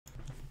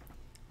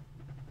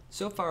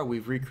So far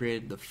we've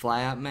recreated the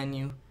flyout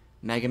menu,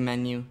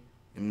 MegaMenu,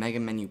 and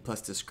MegaMenu plus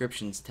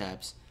descriptions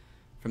tabs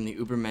from the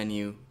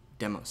UberMenu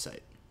demo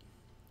site.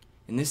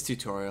 In this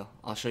tutorial,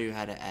 I'll show you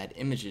how to add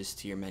images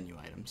to your menu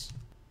items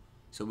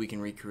so we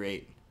can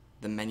recreate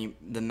the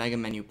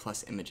MegaMenu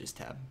plus images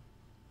tab.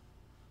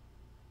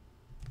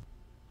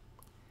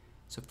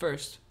 So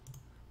first,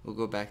 we'll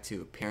go back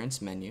to Appearance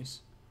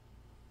Menus.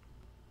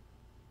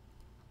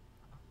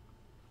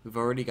 We've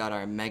already got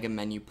our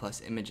MegaMenu plus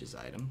images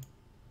item.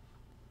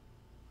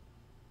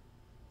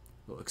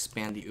 We'll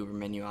expand the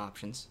UberMenu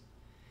options.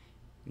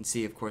 You can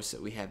see, of course,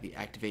 that we have the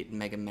Activate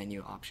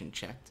MegaMenu option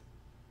checked.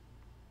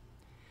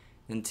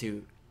 Then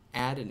to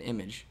add an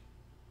image,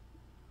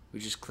 we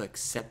just click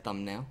Set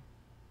Thumbnail.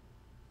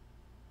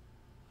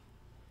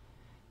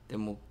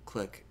 Then we'll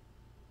click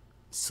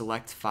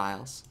Select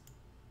Files.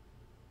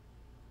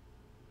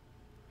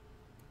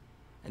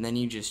 And then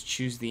you just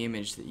choose the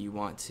image that you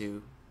want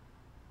to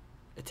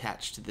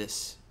attach to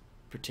this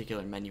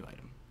particular menu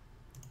item.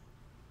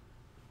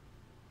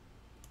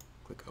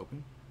 Click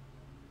Open.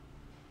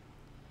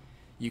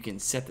 You can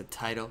set the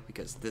title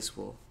because this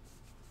will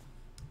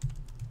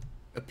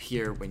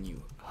appear when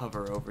you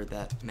hover over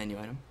that menu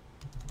item.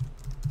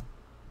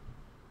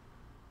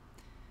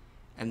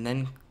 And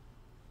then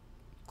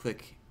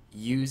click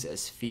Use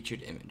as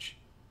Featured Image.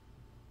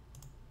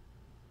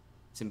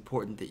 It's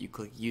important that you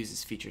click Use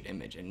as Featured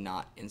Image and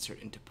not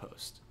Insert into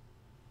Post.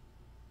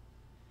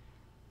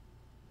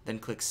 Then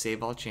click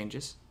Save All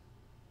Changes,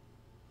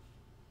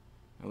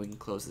 and we can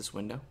close this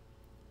window.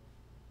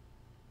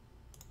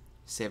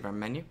 Save our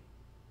menu.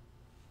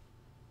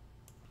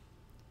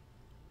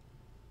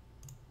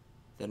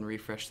 Then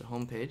refresh the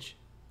home page.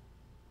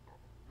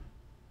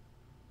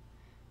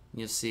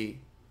 You'll see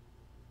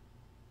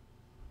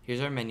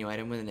here's our menu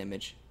item with an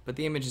image, but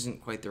the image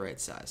isn't quite the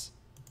right size.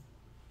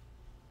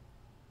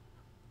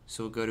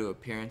 So we'll go to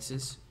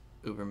Appearances,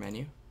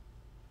 UberMenu.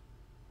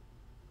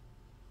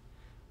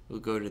 We'll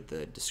go to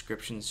the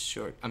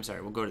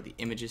we'll go to the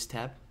Images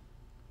tab.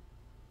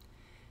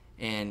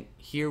 And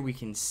here we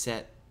can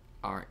set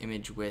our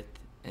image width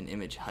and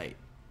image height.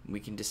 We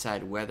can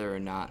decide whether or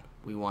not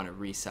we want to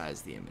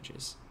resize the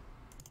images.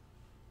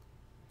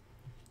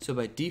 So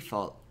by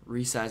default,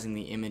 resizing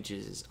the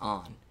images is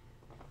on,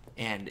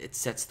 and it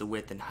sets the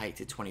width and height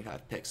to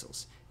 25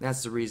 pixels. And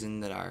that's the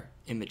reason that our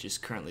image is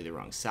currently the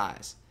wrong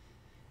size,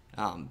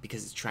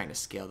 because it's trying to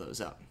scale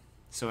those up.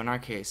 So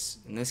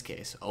in this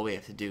case, all we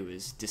have to do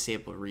is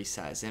disable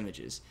resize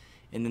images,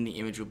 and then the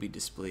image will be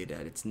displayed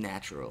at its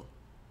natural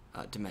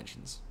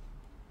dimensions.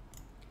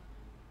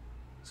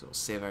 So we'll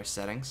save our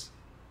settings,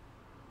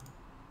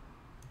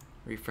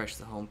 refresh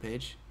the home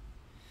page.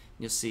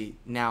 You'll see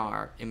now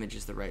our image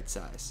is the right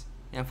size.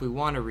 Now if we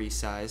want to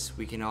resize,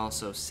 we can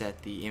also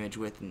set the image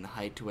width and the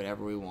height to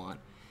whatever we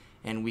want,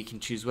 and we can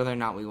choose whether or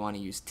not we want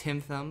to use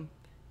TimThumb.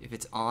 If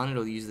it's on,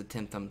 it'll use the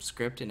TimThumb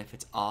script, and if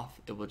it's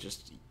off, it will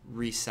just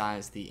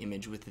resize the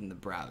image within the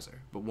browser,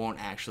 but won't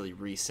actually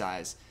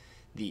resize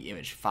the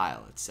image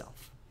file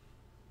itself.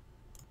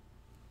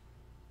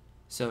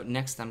 So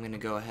next I'm going to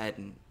go ahead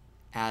and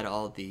add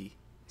all the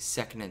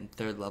second and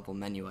third level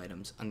menu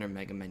items under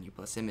MegaMenu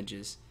plus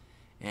images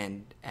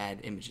and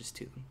add images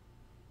to them.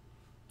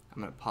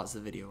 I'm going to pause the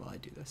video while I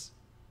do this.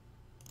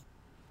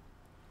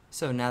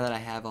 So now that I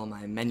have all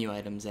my menu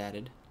items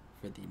added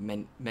for the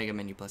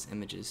MegaMenu plus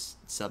images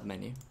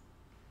submenu,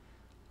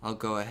 I'll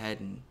go ahead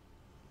and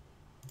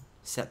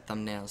set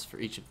thumbnails for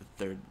each of the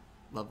third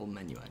level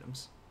menu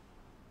items.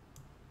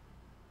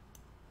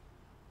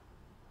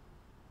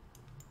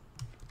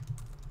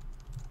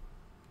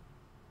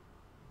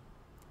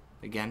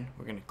 Again,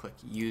 we're going to click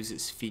Use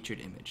as Featured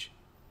Image.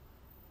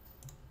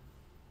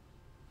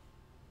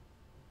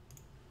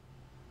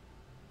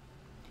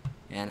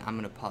 And I'm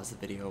going to pause the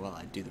video while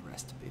I do the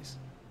rest of these.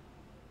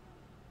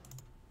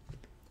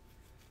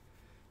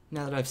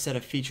 Now that I've set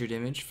a featured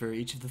image for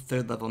each of the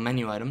third level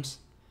menu items,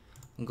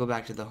 I'll go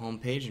back to the home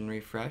page and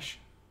refresh.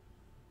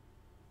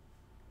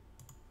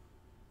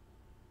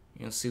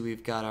 You'll see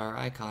we've got our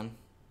icon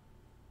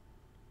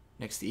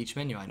next to each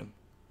menu item.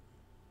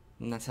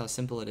 And that's how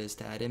simple it is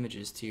to add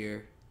images to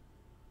your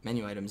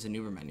menu items in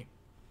UberMenu.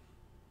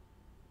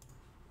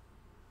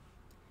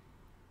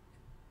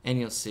 And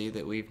you'll see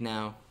that we've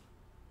now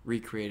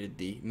recreated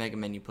the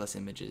MegaMenu plus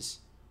images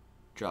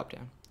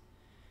dropdown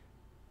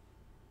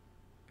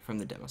from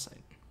the demo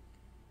site.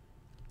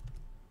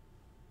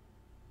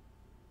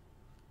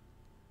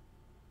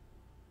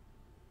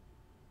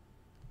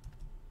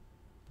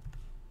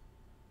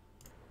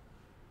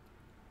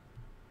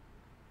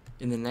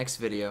 In the next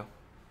video,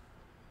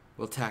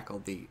 we'll tackle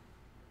the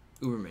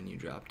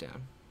UberMenu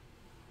dropdown.